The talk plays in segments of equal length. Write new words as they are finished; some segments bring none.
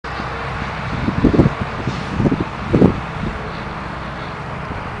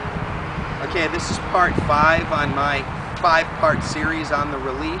Okay, this is part 5 on my 5-part series on the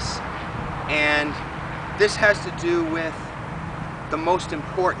release, and this has to do with the most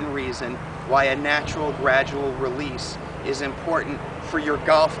important reason why a natural gradual release is important for your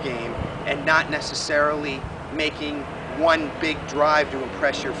golf game and not necessarily making one big drive to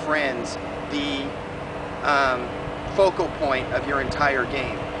impress your friends the focal point of your entire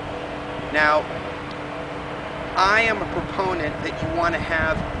game. Now, I am a proponent that you want to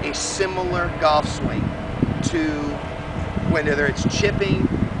have a similar golf swing to whether it's chipping,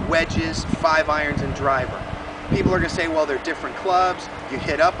 wedges, 5-irons, and driver. People are going to say, well, they're different clubs. You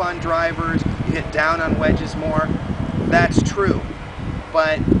hit up on drivers, you hit down on wedges more. That's true.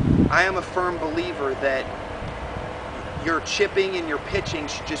 But I am a firm believer that your chipping and your pitching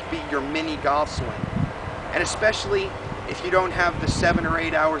should just be your mini golf swing. And especially if you don't have the 7 or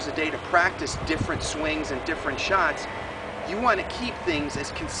 8 hours a day to practice different swings and different shots, you want to keep things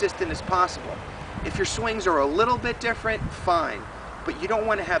as consistent as possible. If your swings are a little bit different, fine. But you don't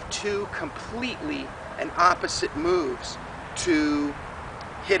want to have two completely and opposite moves to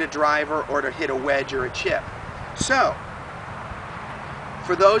hit a driver or to hit a wedge or a chip. So,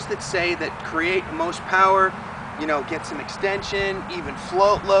 for those that say that create most power, you know, get some extension, even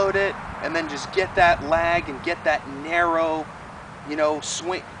float load it, and then just get that lag and get that narrow, you know,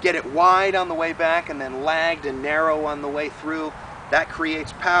 swing, get it wide on the way back and then lagged and narrow on the way through. That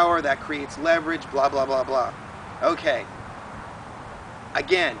creates power, that creates leverage, blah, blah, blah, blah. Okay.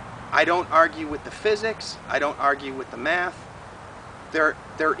 Again, I don't argue with the physics, I don't argue with the math. There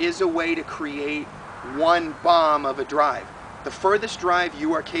is a way to create one bomb of a drive. The furthest drive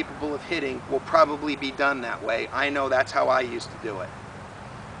you are capable of hitting will probably be done that way. I know that's how I used to do it.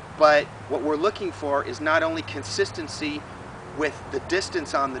 But what we're looking for is not only consistency with the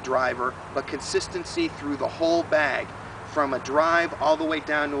distance on the driver, but consistency through the whole bag, from a drive all the way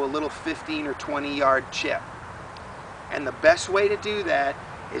down to a little 15 or 20 yard chip. And the best way to do that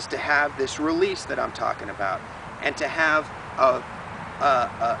is to have this release that I'm talking about, and to have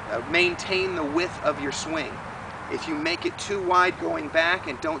maintain the width of your swing. If you make it too wide going back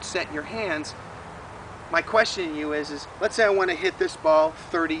and don't set your hands, my question to you is let's say I want to hit this ball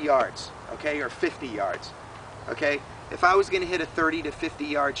 30 yards, okay, or 50 yards, okay? If I was going to hit a 30 to 50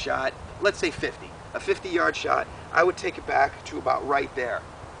 yard shot, let's say 50, a 50 yard shot, I would take it back to about right there.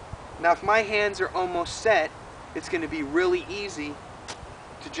 Now, if my hands are almost set, it's going to be really easy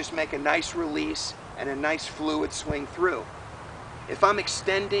to just make a nice release and a nice fluid swing through. If I'm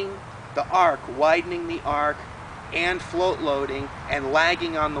extending the arc, widening the arc, and float loading and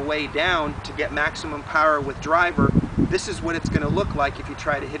lagging on the way down to get maximum power with driver, this is what it's going to look like if you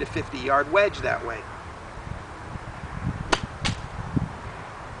try to hit a 50-yard wedge that way.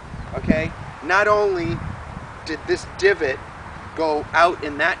 Okay? Not only did this divot go out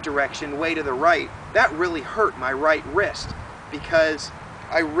in that direction way to the right, that really hurt my right wrist because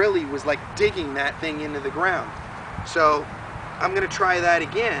I really was like digging that thing into the ground. So I'm going to try that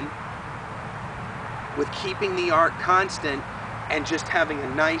again with keeping the arc constant and just having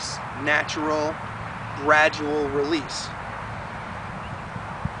a nice, natural, gradual release.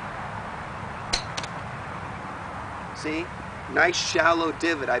 See? Nice shallow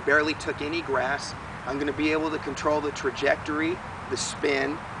divot. I barely took any grass. I'm going to be able to control the trajectory, the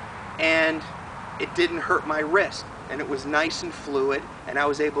spin, and it didn't hurt my wrist. And it was nice and fluid, and I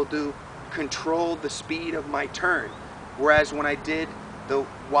was able to control the speed of my turn. Whereas when I did the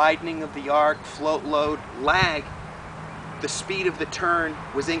widening of the arc, float load, lag, the speed of the turn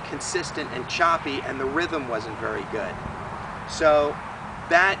was inconsistent and choppy, and the rhythm wasn't very good. So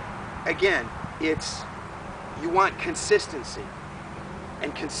that, again, you want consistency.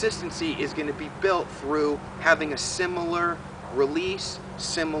 And consistency is going to be built through having a similar release,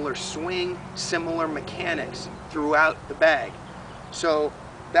 similar swing, similar mechanics throughout the bag. So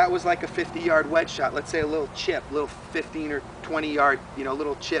that was like a 50-yard wedge shot. Let's say a little chip, little 15 or 20-yard, you know,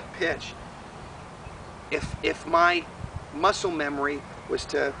 little chip pitch. If my muscle memory was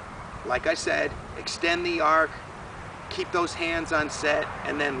to, like I said, extend the arc, keep those hands on set,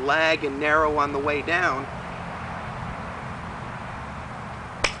 and then lag and narrow on the way down,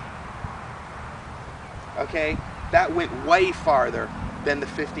 okay, that went way farther than the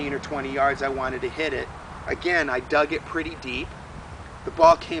 15 or 20 yards I wanted to hit it. Again, I dug it pretty deep. The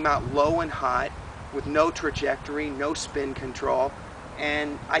ball came out low and hot with no trajectory, no spin control,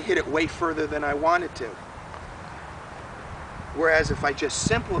 and I hit it way further than I wanted to. Whereas if I just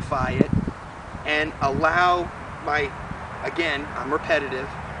simplify it and allow again, I'm repetitive,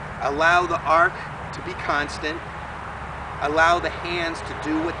 allow the arc to be constant, allow the hands to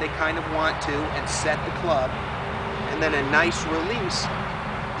do what they kind of want to and set the club, and then a nice release,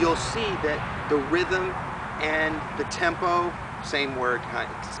 you'll see that the rhythm and the tempo, same word,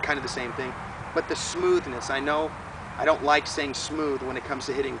 it's kind of the same thing, but the smoothness. I know I don't like saying smooth when it comes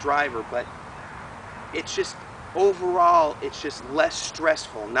to hitting driver, but it's just, overall, it's just less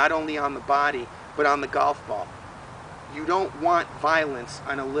stressful, not only on the body, but on the golf ball. You don't want violence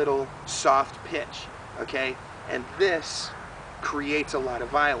on a little soft pitch, okay? And this creates a lot of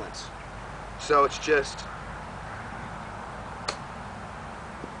violence. So it's just,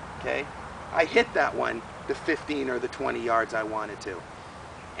 okay? I hit that one the 15 or the 20 yards I wanted to.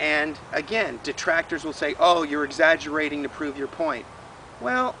 And again, detractors will say, oh, you're exaggerating to prove your point.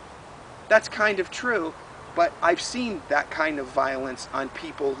 Well, that's kind of true, but I've seen that kind of violence on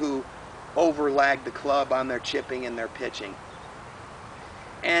people who overlag the club on their chipping and their pitching.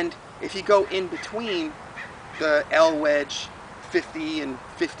 And if you go in between the L wedge 50 and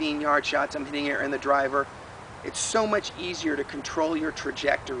 15 yard shots I'm hitting here and the driver, it's so much easier to control your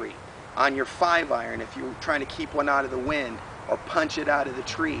trajectory on your 5-iron if you're trying to keep one out of the wind or punch it out of the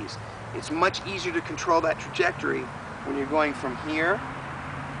trees. It's much easier to control that trajectory when you're going from here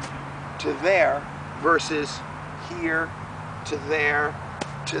to there versus here to there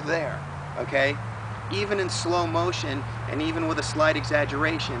to there, okay? Even in slow motion and even with a slight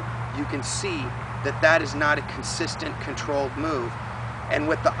exaggeration, you can see that that is not a consistent, controlled move. And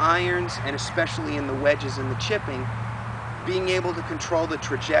with the irons, and especially in the wedges and the chipping, being able to control the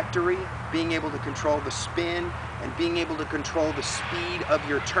trajectory, being able to control the spin, and being able to control the speed of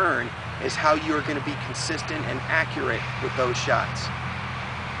your turn is how you're going to be consistent and accurate with those shots.